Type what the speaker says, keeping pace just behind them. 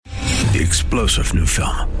The explosive new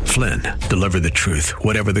film, Flynn, deliver the truth,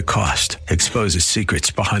 whatever the cost, exposes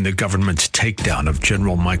secrets behind the government's takedown of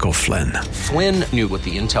General Michael Flynn. Flynn knew what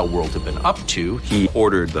the intel world had been up to. He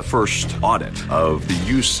ordered the first audit of the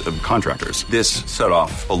use of contractors. This set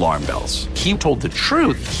off alarm bells. He told the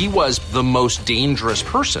truth. He was the most dangerous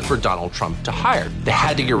person for Donald Trump to hire. They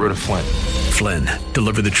had to get rid of Flynn. Flynn,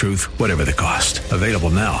 deliver the truth, whatever the cost. Available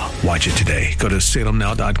now. Watch it today. Go to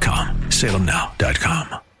salemnow.com.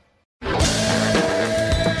 salemnow.com.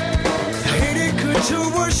 To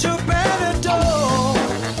worship and adore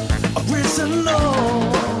a risen Lord.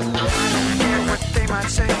 Hear what they might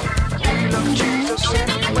say. We love Jesus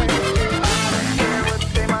anyway. Hear what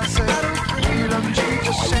they might say. We love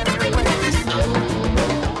Jesus anyway.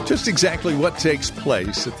 Just exactly what takes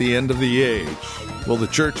place at the end of the age. Will the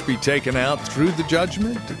church be taken out through the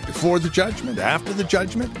judgment, before the judgment, after the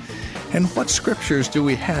judgment? And what scriptures do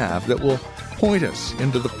we have that will point us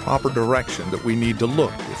into the proper direction that we need to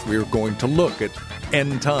look if we're going to look at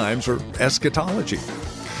end times or eschatology?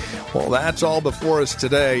 Well, that's all before us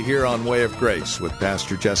today here on Way of Grace with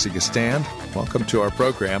Pastor Jesse Gistand. Welcome to our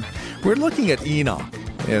program. We're looking at Enoch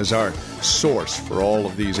as our source for all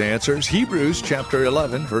of these answers. Hebrews chapter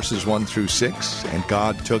 11, verses 1 through 6, and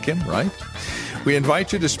God took him, right? We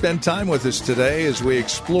invite you to spend time with us today as we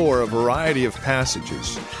explore a variety of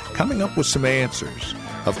passages, coming up with some answers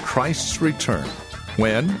of Christ's return,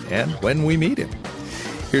 when we meet him.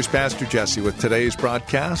 Here's Pastor Jesse with today's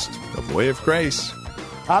broadcast of Way of Grace.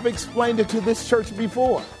 I've explained it to this church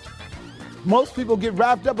before. Most people get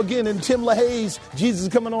wrapped up again in Tim LaHaye's Jesus is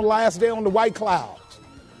coming on the last day on the white clouds.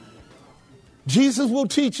 Jesus will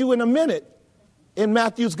teach you in a minute in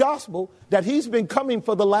Matthew's gospel that he's been coming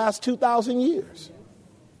for the last 2,000 years.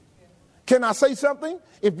 Can I say something?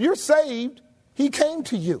 If you're saved, he came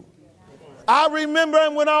to you. I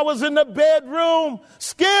remember when I was in the bedroom,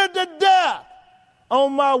 scared to death,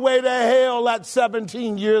 on my way to hell at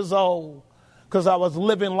 17 years old, because I was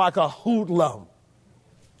living like a hoodlum.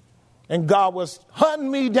 And God was hunting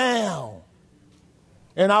me down.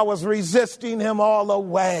 And I was resisting him all the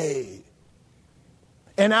way.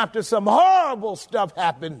 And after some horrible stuff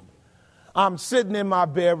happened, I'm sitting in my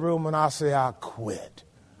bedroom and I say, I quit.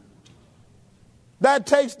 That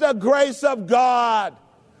takes the grace of God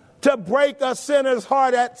to break a sinner's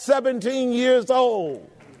heart at 17 years old.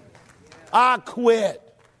 I quit.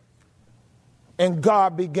 And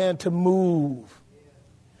God began to move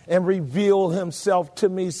and reveal himself to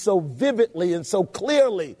me so vividly and so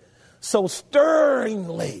clearly, so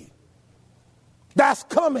stirringly. That's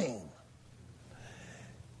coming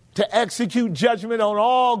to execute judgment on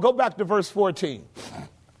all. Go back to verse 14.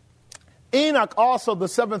 Enoch also, the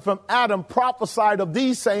seventh from Adam, prophesied of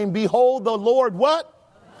these, saying, behold, the Lord what?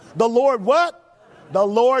 The Lord what? The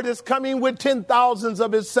Lord is coming with 10,000s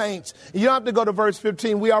of his saints. You don't have to go to verse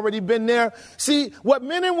 15. We already been there. See, what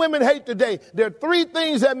men and women hate today, there are three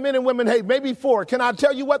things that men and women hate, maybe four. Can I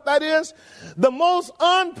tell you what that is? The most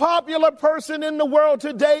unpopular person in the world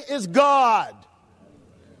today is God.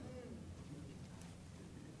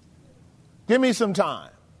 Give me some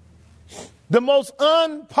time. The most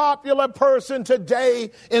unpopular person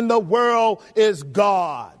today in the world is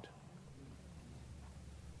God.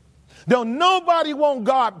 Don't nobody want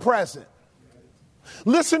God present.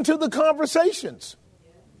 Listen to the conversations.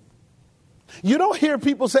 You don't hear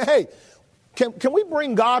people say, hey, can we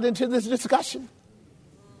bring God into this discussion?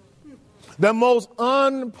 The most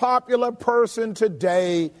unpopular person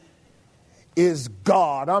today is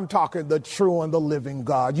God. I'm talking the true and the living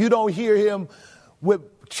God. You don't hear him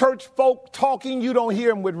with church folk talking. You don't hear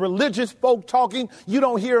him with religious folk talking. You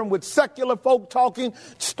don't hear him with secular folk talking.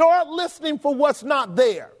 Start listening for what's not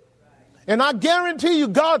there. And I guarantee you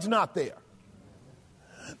God's not there.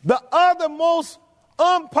 The other most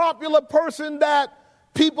unpopular person that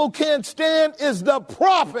people can't stand is the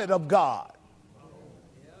prophet of God.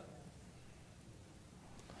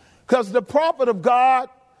 Because the prophet of God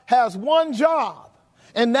has one job,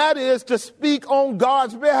 and that is to speak on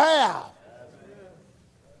God's behalf.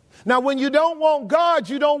 Now, when you don't want God,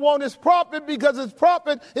 you don't want his prophet, because his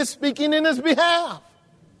prophet is speaking in his behalf.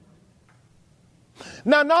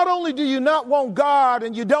 Now, not only do you not want God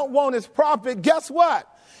and you don't want his prophet, guess what?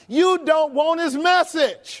 You don't want his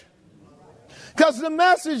message. Because the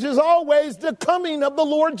message is always the coming of the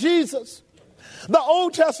Lord Jesus. The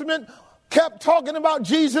Old Testament kept talking about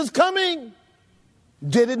Jesus coming.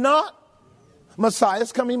 Did it not?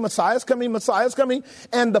 Messiah's coming, Messiah's coming, Messiah's coming.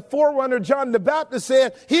 And the forerunner, John the Baptist,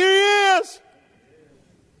 said, here he is.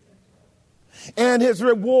 And his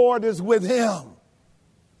reward is with him.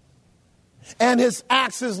 And his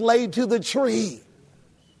axe is laid to the tree.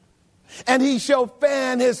 and he shall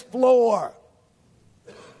fan his floor.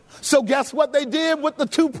 So guess what they did with the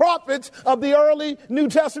two prophets of the early New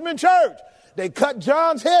Testament church? They cut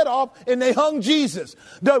John's head off and they hung Jesus.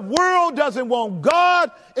 The world doesn't want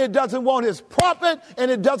God, it doesn't want his prophet,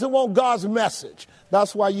 and it doesn't want God's message.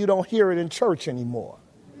 That's why you don't hear it in church anymore.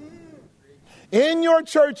 In your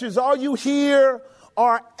churches, all you hear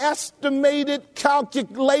are estimated,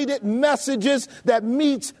 calculated messages that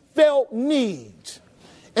meets felt needs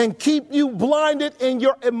and keep you blinded in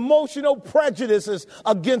your emotional prejudices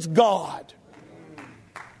against God.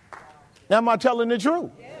 Now, am I telling the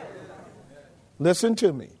truth? Listen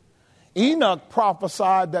to me. Enoch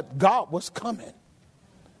prophesied that God was coming.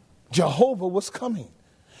 Jehovah was coming.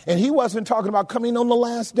 And he wasn't talking about coming on the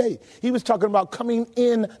last day. He was talking about coming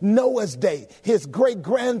in Noah's day, his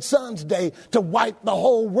great-grandson's day, to wipe the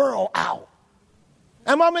whole world out.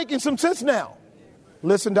 Am I making some sense now?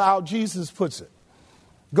 Listen to how Jesus puts it.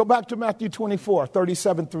 Go back to Matthew 24,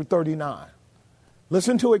 37 through 39.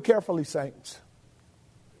 Listen to it carefully, saints.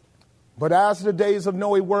 But as the days of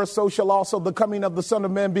Noah were, so shall also the coming of the Son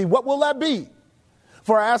of Man be. What will that be?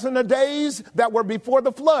 For as in the days that were before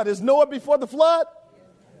the flood. Is Noah before the flood?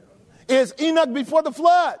 Is Enoch before the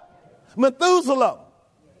flood? Methuselah?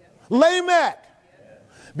 Lamech?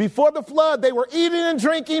 Before the flood, they were eating and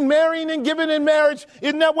drinking, marrying and giving in marriage.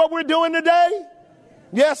 Isn't that what we're doing today?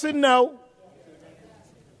 Yes and no.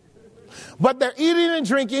 But they're eating and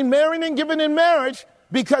drinking, marrying and giving in marriage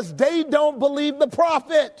because they don't believe the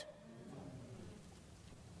prophet.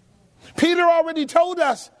 Peter already told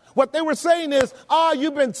us what they were saying is,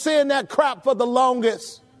 you've been saying that crap for the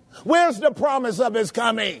longest. Where's the promise of his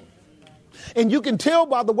coming? And you can tell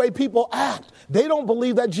by the way people act. They don't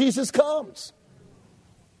believe that Jesus comes.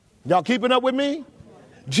 Y'all keeping up with me?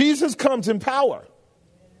 Jesus comes in power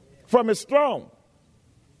from his throne.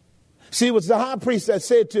 See, it was the high priest that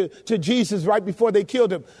said to Jesus right before they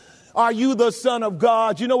killed him, are you the Son of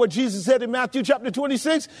God? You know what Jesus said in Matthew chapter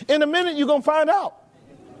 26? In a minute, you're going to find out.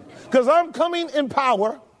 Because I'm coming in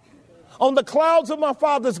power on the clouds of my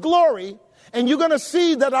Father's glory, and you're going to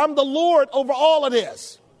see that I'm the Lord over all of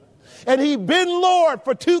this. And he's been Lord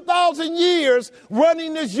for 2,000 years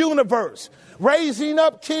running this universe, raising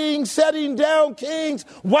up kings, setting down kings,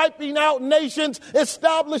 wiping out nations,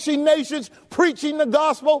 establishing nations, preaching the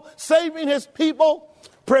gospel, saving his people,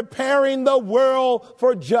 preparing the world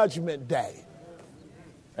for judgment day.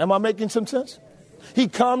 Am I making some sense? He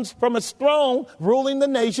comes from his throne ruling the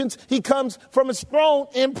nations. He comes from his throne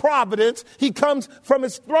in providence. He comes from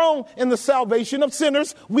his throne in the salvation of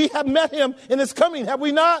sinners. We have met him in his coming, have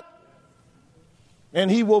we not? And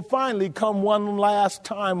he will finally come one last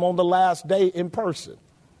time on the last day in person.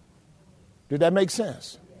 Did that make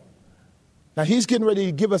sense? Now he's getting ready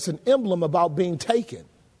to give us an emblem about being taken.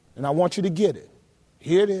 And I want you to get it.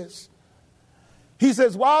 Here it is. He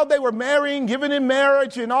says, while they were marrying, giving in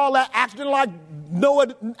marriage and all that, acting like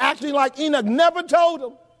Noah, acting like Enoch, never told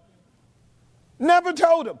them. Never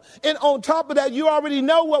told them. And on top of that, you already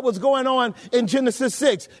know what was going on in Genesis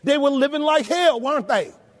 6. They were living like hell, weren't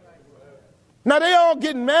they? Now, they all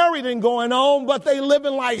getting married and going on, but they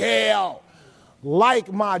living like hell,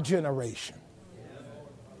 like my generation.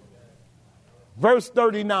 Verse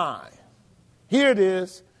 39. Here it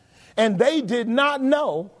is. And they did not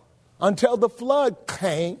know until the flood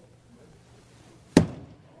came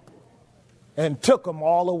and took them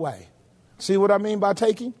all away. See what I mean by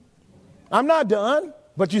taking? I'm not done,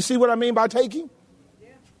 but you see what I mean by taking?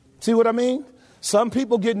 See what I mean? Some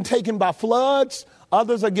people getting taken by floods.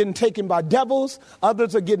 Others are getting taken by devils.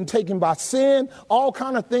 Others are getting taken by sin. All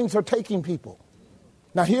kind of things are taking people.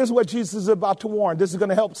 Now, here's what Jesus is about to warn. This is going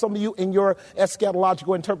to help some of you in your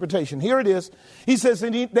eschatological interpretation. Here it is. He says,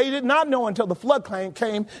 and they did not know until the flood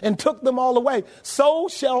came and took them all away. So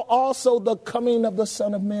shall also the coming of the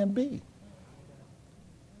Son of Man be.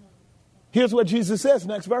 Here's what Jesus says,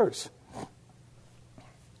 next verse.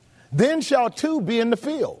 Then shall two be in the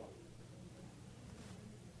field.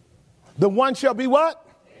 The one shall be what?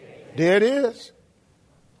 There it is.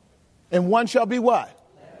 And one shall be what?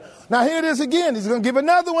 Now here it is again. He's going to give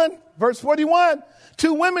another one. Verse 41.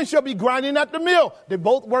 Two women shall be grinding at the mill. They're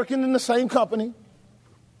both working in the same company.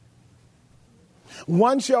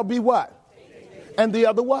 One shall be what? And the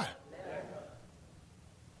other what?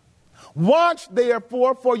 Watch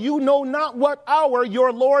therefore, for you know not what hour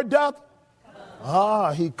your Lord doth.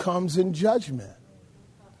 He comes in judgment.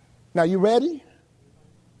 Now you ready?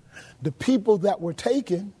 The people that were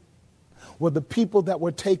taken were the people that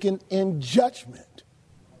were taken in judgment.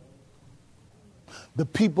 The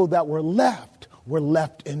people that were left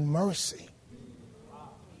in mercy.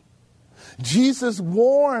 Jesus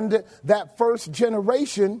warned that first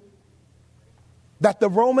generation that the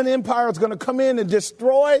Roman Empire is going to come in and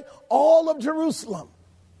destroy all of Jerusalem.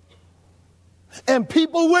 And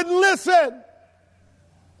people wouldn't listen.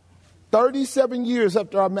 37 years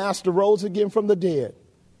after our master rose again from the dead,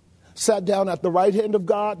 sat down at the right hand of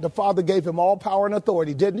God, the Father gave him all power and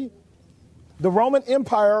authority, didn't he? The Roman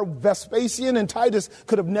Empire, Vespasian and Titus,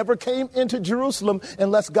 could have never came into Jerusalem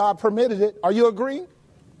unless God permitted it. Are you agreeing?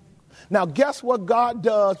 Now, guess what God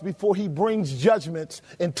does before he brings judgments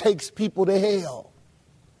and takes people to hell?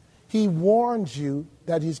 He warns you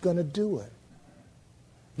that he's going to do it.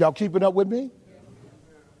 Y'all keeping up with me?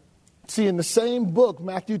 See, in the same book,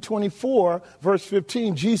 Matthew 24, verse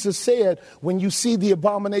 15, Jesus said, when you see the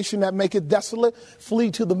abomination that maketh desolate,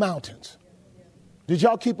 flee to the mountains. Did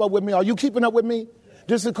y'all keep up with me? Are you keeping up with me?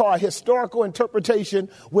 This is called historical interpretation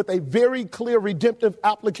with a very clear redemptive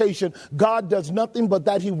application. God does nothing but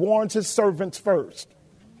that he warns his servants first.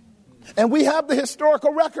 And we have the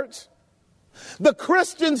historical records. The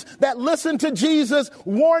Christians that listened to Jesus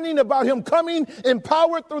warning about him coming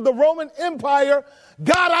empowered through the Roman Empire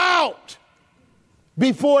got out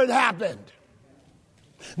before it happened.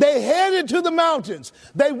 They headed to the mountains.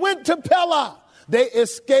 They went to Pella. They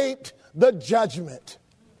escaped the judgment.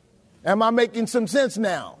 Am I making some sense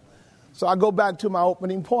now? So I go back to my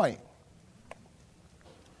opening point.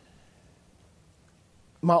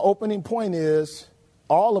 My opening point is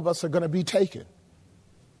all of us are going to be taken.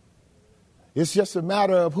 It's just a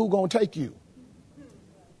matter of who's going to take you.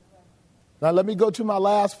 Now let me go to my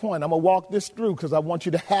last point. I'm going to walk this through because I want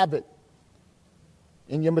you to have it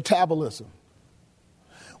in your metabolism.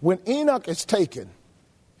 When Enoch is taken,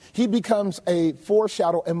 he becomes a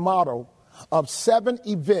foreshadow and model of 7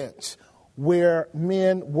 events where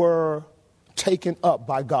men were taken up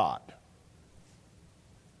by God.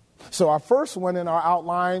 So our first one in our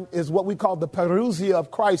outline is what we call the parousia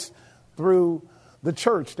of Christ through the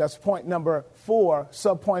church. That's point number 4,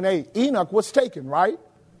 subpoint 8. Enoch was taken, right?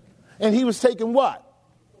 And he was taken what?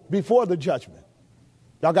 Before the judgment.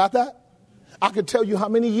 Y'all got that? I could tell you how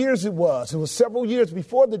many years it was. It was several years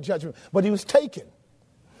before the judgment, but he was taken.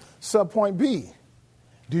 Subpoint B.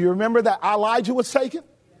 Do you remember that Elijah was taken?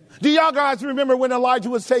 Do y'all guys remember when Elijah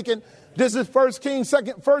was taken? This is 1 Kings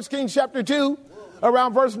chapter 2,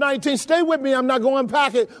 around verse 19. Stay with me. I'm not going to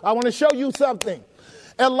unpack it. I want to show you something.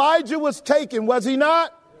 Elijah was taken, was he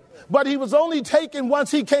not? But he was only taken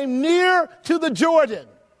once he came near to the Jordan.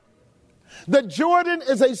 The Jordan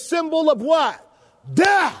is a symbol of what?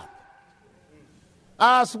 Death.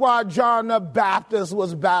 That's why John the Baptist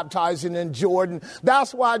was baptizing in Jordan.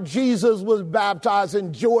 That's why Jesus was baptized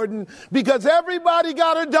in Jordan, because everybody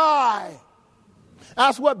got to die.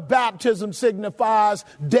 That's what baptism signifies: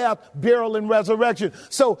 death, burial, and resurrection.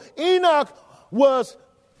 So Enoch was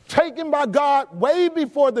taken by God way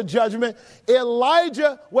before the judgment.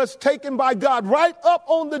 Elijah was taken by God right up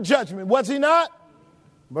on the judgment, was he not?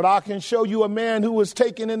 But I can show you a man who was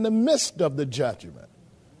taken in the midst of the judgment.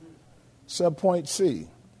 Subpoint C.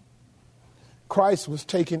 Christ was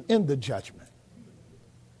taken in the judgment.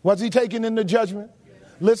 Was he taken in the judgment?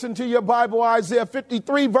 Listen to your Bible, Isaiah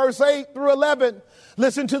 53, verse 8 through 11.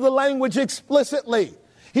 Listen to the language explicitly.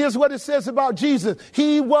 Here's what it says about Jesus.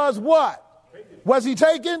 He was what? Was he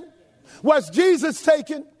taken? Was Jesus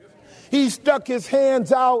taken? He stuck his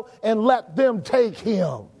hands out and let them take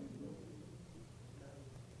him.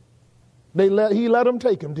 He let them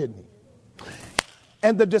take him, didn't he?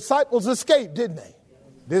 And the disciples escaped, didn't they?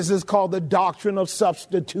 This is called the doctrine of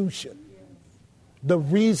substitution. The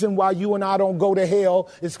reason why you and I don't go to hell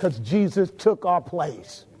is because Jesus took our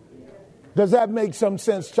place. Does that make some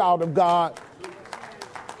sense, child of God?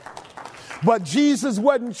 But Jesus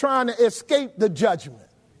wasn't trying to escape the judgment.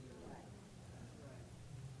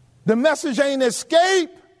 The message ain't escape.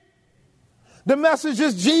 The message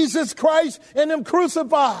is Jesus Christ and him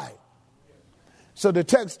crucified. So the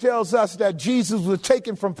text tells us that Jesus was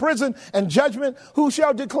taken from prison and judgment. Who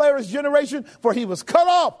shall declare his generation? For he was cut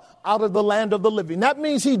off out of the land of the living. That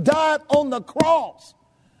means he died on the cross.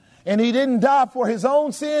 And he didn't die for his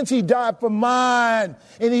own sins. He died for mine.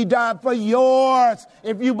 And he died for yours.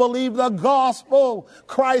 If you believe the gospel,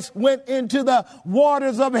 Christ went into the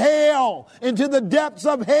waters of hell, into the depths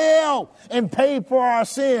of hell, and paid for our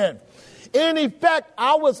sin. In effect,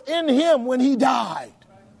 I was in him when he died.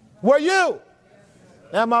 Were you?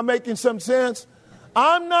 Am I making some sense?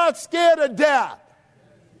 I'm not scared of death.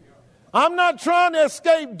 I'm not trying to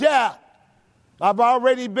escape death. I've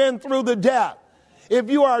already been through the death. If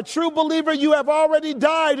you are a true believer, you have already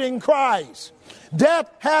died in Christ.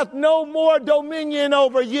 Death hath no more dominion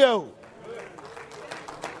over you.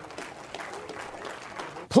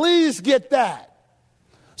 Please get that.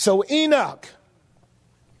 So Enoch,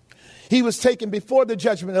 He was taken before the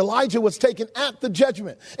judgment. Elijah was taken at the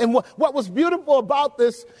judgment. And what was beautiful about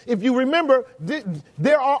this, if you remember,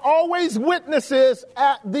 there are always witnesses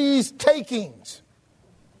at these takings.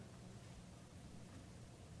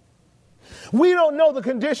 We don't know the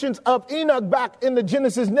conditions of Enoch back in the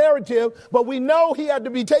Genesis narrative, but we know he had to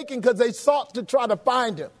be taken because they sought to try to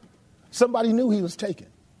find him. Somebody knew he was taken.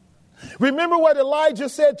 Remember what Elijah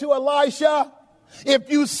said to Elisha? If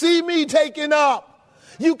you see me taken up,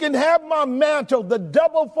 you can have my mantle, the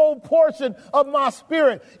double-fold portion of my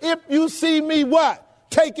spirit. If you see me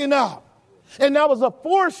what? Taken up. And that was a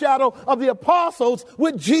foreshadow of the apostles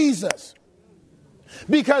with Jesus.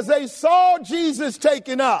 Because they saw Jesus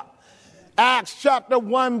taken up. Acts chapter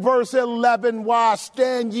 1 verse 11, why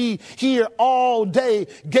stand ye here all day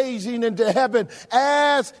gazing into heaven?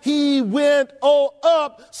 As he went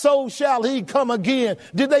up, so shall he come again.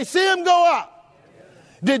 Did they see him go up?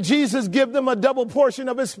 Did Jesus give them a double portion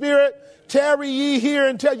of his spirit? Tarry ye here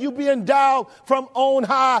until you be endowed from on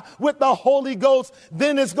high with the Holy Ghost.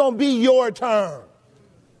 Then it's going to be your turn.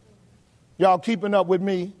 Y'all keeping up with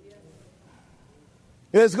me?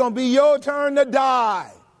 It's going to be your turn to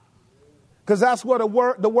die. Because that's what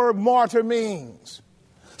the word martyr means.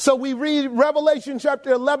 So we read Revelation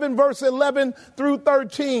chapter 11, verse 11 through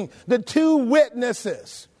 13. The two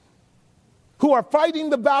witnesses who are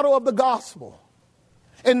fighting the battle of the gospel.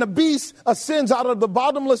 And the beast ascends out of the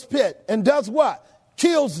bottomless pit and does what?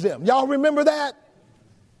 Kills them. Y'all remember that?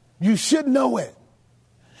 You should know it.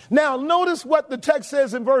 Now, notice what the text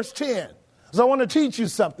says in verse 10. So I want to teach you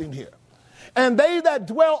something here. And they that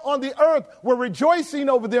dwell on the earth were rejoicing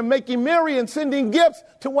over them, making merry and sending gifts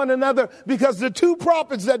to one another, because the two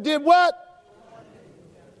prophets that did what?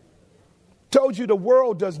 Told you the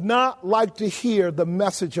world does not like to hear the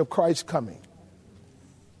message of Christ coming.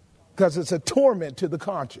 Because it's a torment to the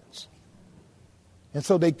conscience. And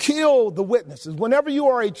so they kill the witnesses. Whenever you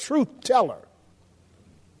are a truth teller,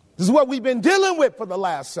 this is what we've been dealing with for the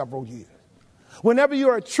last several years. Whenever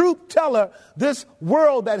you're a truth teller, this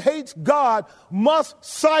world that hates God must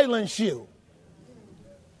silence you.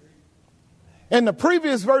 And the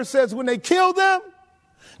previous verse says when they killed them,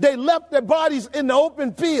 they left their bodies in the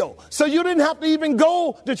open field. So you didn't have to even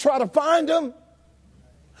go to try to find them.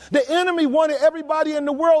 The enemy wanted everybody in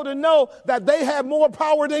the world to know that they had more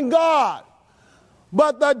power than God.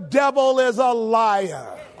 But the devil is a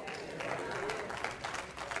liar.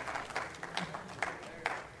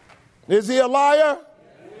 Is he a liar?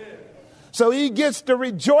 So he gets to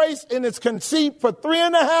rejoice in his conceit for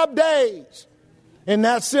 3.5 days. And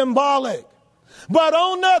that's symbolic. But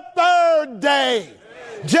on the third day,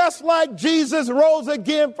 just like Jesus rose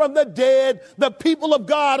again from the dead, the people of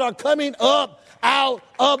God are coming up out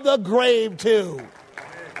of the grave too.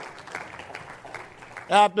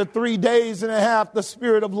 After 3.5 days, the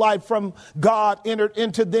spirit of life from God entered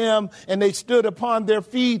into them, and they stood upon their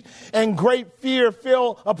feet, and great fear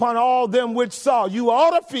fell upon all them which saw. You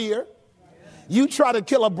ought to fear. You try to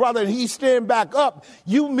kill a brother and he stand back up,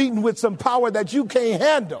 you meeting with some power that you can't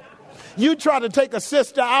handle. You try to take a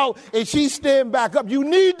sister out and she stand back up. You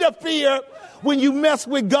need to fear when you mess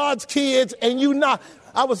with God's kids and you not.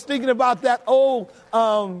 I was thinking about that old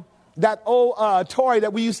toy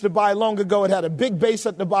that we used to buy long ago. It had a big base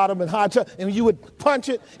at the bottom and high top, and you would punch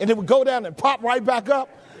it and it would go down and pop right back up.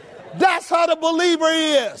 That's how the believer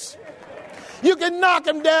is. You can knock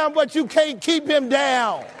him down, but you can't keep him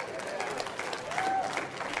down.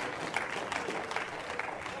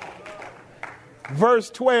 Verse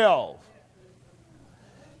 12.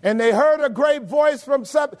 And they heard a great voice from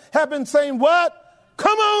heaven saying, what?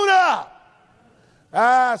 Come on up.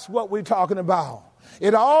 That's what we're talking about.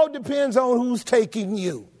 It all depends on who's taking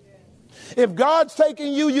you. If God's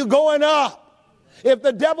taking you, you're going up. If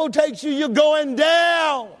the devil takes you, you're going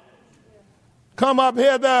down. Come up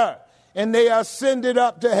hither. And they ascended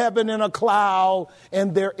up to heaven in a cloud,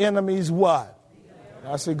 and their enemies what?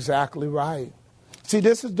 That's exactly right. See,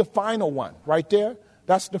 this is the final one right there.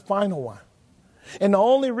 That's the final one. And the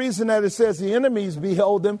only reason that it says the enemies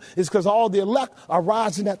behold them is because all the elect are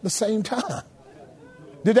rising at the same time.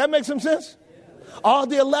 Did that make some sense? All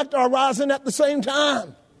the elect are rising at the same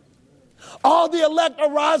time. All the elect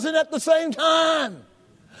are rising at the same time.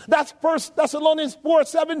 That's 1 Thessalonians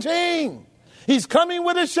 4:17. He's coming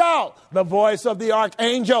with a shout, the voice of the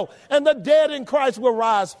archangel, and the dead in Christ will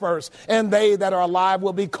rise first, and they that are alive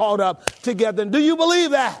will be caught up together. Do you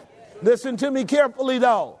believe that? Listen to me carefully,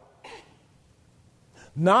 though.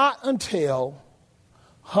 Not until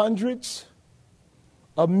hundreds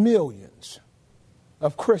of millions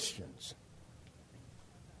of Christians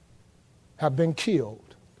have been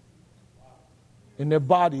killed and their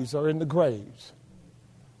bodies are in the graves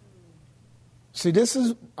See, this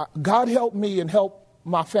is, God help me and help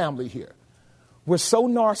my family here. We're so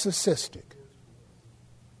narcissistic.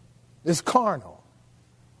 It's carnal.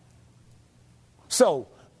 So,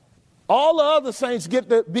 all the other saints get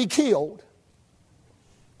to be killed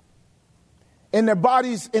and their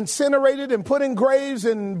bodies incinerated and put in graves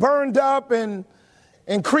and burned up and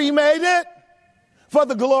cremated for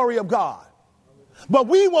the glory of God. But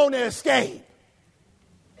we want to escape.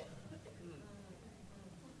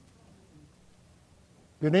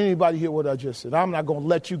 Did anybody hear what I just said? I'm not going to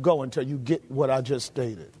let you go until you get what I just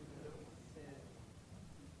stated.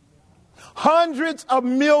 Hundreds of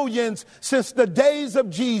millions since the days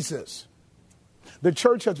of Jesus. The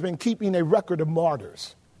church has been keeping a record of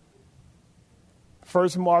martyrs.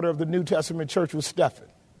 First martyr of the New Testament church was Stephen.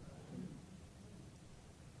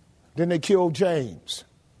 Then they killed James.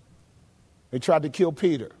 They tried to kill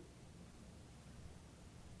Peter.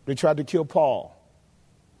 They tried to kill Paul.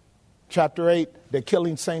 Chapter 8, they're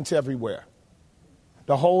killing saints everywhere.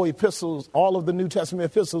 The whole epistles, all of the New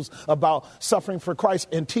Testament epistles about suffering for Christ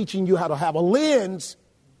and teaching you how to have a lens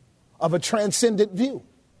of a transcendent view.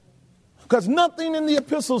 Because nothing in the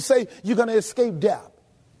epistles say you're going to escape death.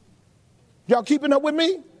 Y'all keeping up with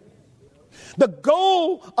me? The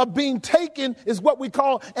goal of being taken is what we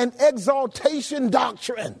call an exaltation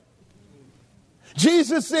doctrine.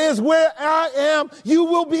 Jesus says, where I am, you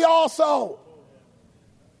will be also.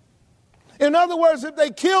 In other words, if they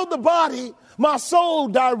killed the body, my soul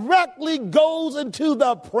directly goes into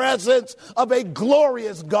the presence of a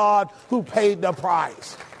glorious God who paid the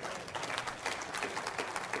price.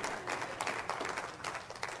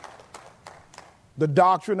 The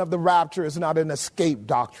doctrine of the rapture is not an escape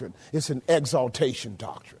doctrine. It's an exaltation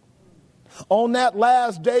doctrine. On that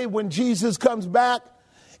last day when Jesus comes back,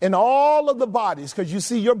 and all of the bodies, because you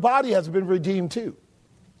see your body has been redeemed too.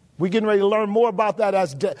 We're getting ready to learn more about that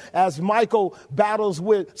as Michael battles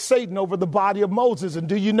with Satan over the body of Moses. And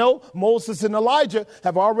do you know, Moses and Elijah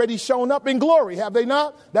have already shown up in glory, have they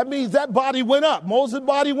not? That means that body went up. Moses'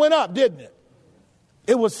 body went up, didn't it?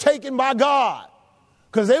 It was taken by God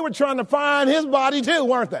because they were trying to find his body too,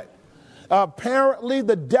 weren't they? Apparently,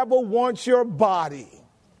 the devil wants your body.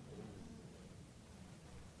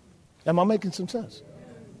 Am I making some sense?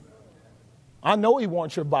 I know he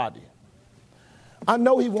wants your body. I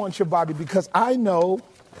know he wants your body because I know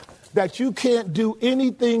that you can't do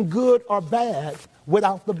anything good or bad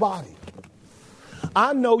without the body.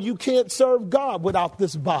 I know you can't serve God without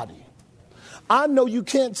this body. I know you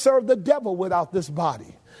can't serve the devil without this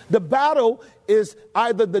body. The battle is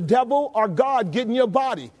either the devil or God getting your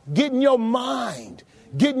body, getting your mind,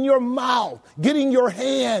 getting your mouth, getting your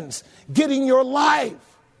hands, getting your life.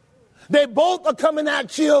 They both are coming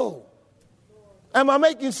at you. Am I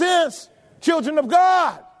making sense? Children of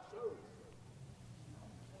God.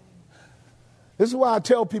 This is why I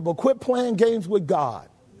tell people, quit playing games with God.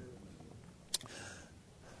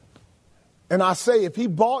 And I say, if he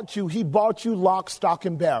bought you lock, stock,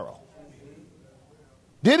 and barrel.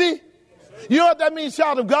 Did he? You know what that means,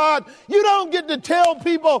 child of God? You don't get to tell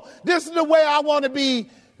people, this is the way I want to be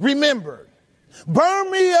remembered.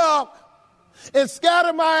 Burn me up and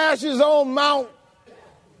scatter my ashes on Mount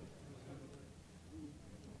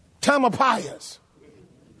Tamalpais.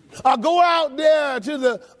 Or go out there to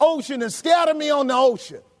the ocean and scatter me on the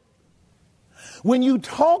ocean. When you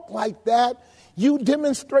talk like that, you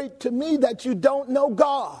demonstrate to me that you don't know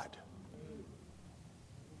God.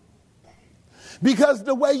 Because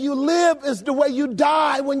the way you live is the way you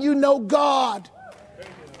die when you know God.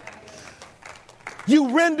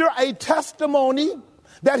 You render a testimony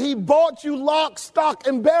that he bought you lock, stock,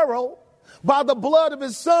 and barrel by the blood of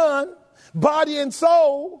his son, body and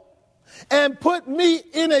soul, and put me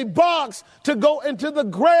in a box to go into the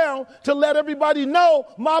ground to let everybody know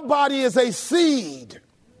my body is a seed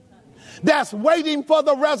that's waiting for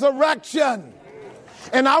the resurrection.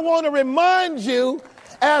 And I want to remind you,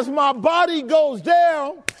 as my body goes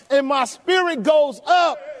down and my spirit goes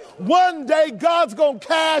up, one day God's going to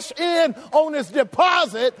cash in on his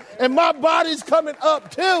deposit, and my body's coming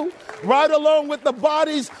up too, right along with the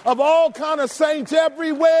bodies of all kind of saints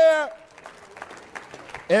everywhere.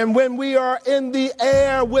 And when we are in the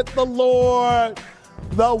air with the Lord,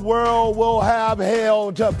 the world will have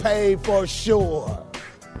hell to pay for sure.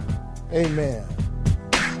 Amen.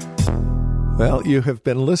 Well, you have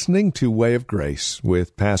been listening to Way of Grace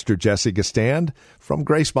with Pastor Jesse Gistand from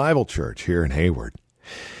Grace Bible Church here in Hayward.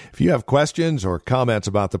 If you have questions or comments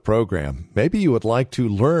about the program, maybe you would like to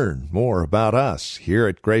learn more about us here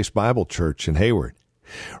at Grace Bible Church in Hayward,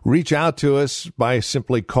 reach out to us by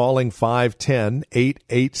simply calling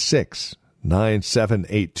 510-886.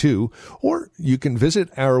 9782, or you can visit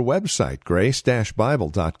our website,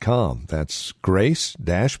 grace-bible.com. That's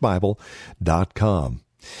grace-bible.com.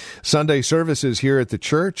 Sunday services here at the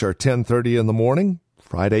church are 10:30 in the morning.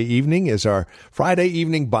 Friday evening is our Friday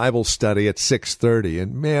evening Bible study at 6:30.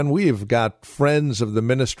 And man, we've got friends of the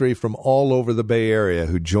ministry from all over the Bay Area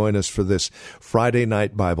who join us for this Friday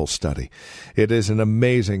night Bible study. It is an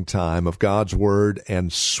amazing time of God's Word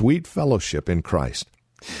and sweet fellowship in Christ.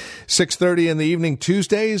 6:30 in the evening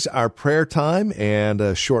Tuesdays, our prayer time and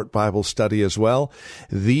a short Bible study as well.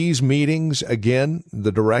 These meetings, again,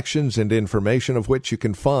 the directions and information of which you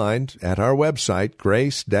can find at our website,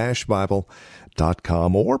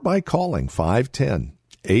 grace-bible.com, or by calling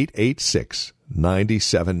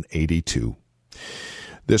 510-886-9782.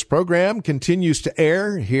 This program continues to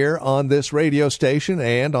air here on this radio station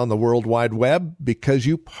and on the World Wide Web because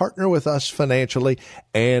you partner with us financially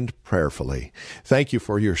and prayerfully. Thank you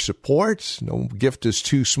for your support. No gift is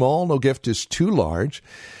too small, no gift is too large,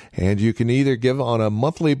 and you can either give on a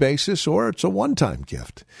monthly basis or it's a one-time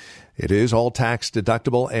gift. It is all tax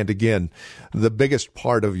deductible, and again, the biggest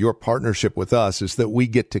part of your partnership with us is that we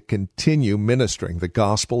get to continue ministering the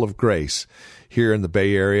gospel of grace here in the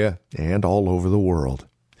Bay Area and all over the world.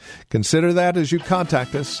 Consider that as you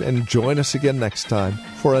contact us, and join us again next time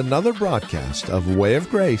for another broadcast of Way of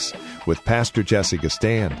Grace with Pastor Jesse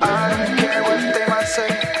Gistand. I don't care what they might say,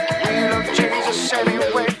 we love Jesus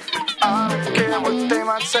anyway. I don't care what they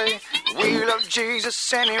might say, we love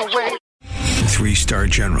Jesus anyway. 3-star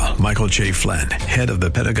General Michael J. Flynn, head of the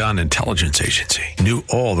Pentagon Intelligence Agency, knew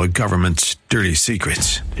all the government's dirty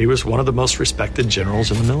secrets. He was one of the most respected generals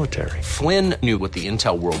in the military. Flynn knew what the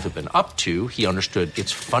intel world had been up to. He understood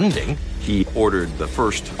its funding. He ordered the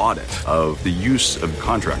first audit of the use of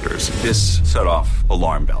contractors. This set off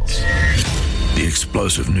alarm bells. The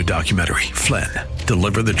explosive new documentary, Flynn,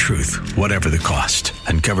 Deliver the Truth, Whatever the Cost,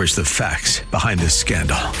 uncovers the facts behind this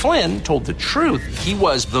scandal. Flynn told the truth. He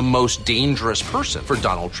was the most dangerous person for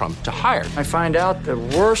Donald Trump to hire. I find out the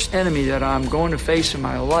worst enemy that I'm going to face in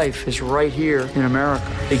my life is right here in America.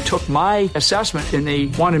 They took my assessment and they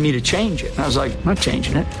wanted me to change it. And I was like, I'm not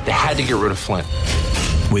changing it. They had to get rid of Flynn.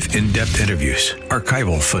 With in-depth interviews,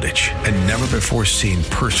 archival footage, and never-before-seen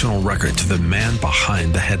personal records of the man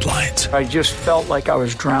behind the headlines. I just felt like I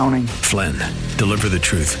was drowning. Flynn, Deliver the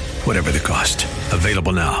Truth, Whatever the Cost.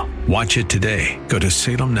 Available now. Watch it today. Go to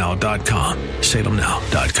salemnow.com.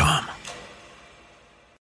 salemnow.com.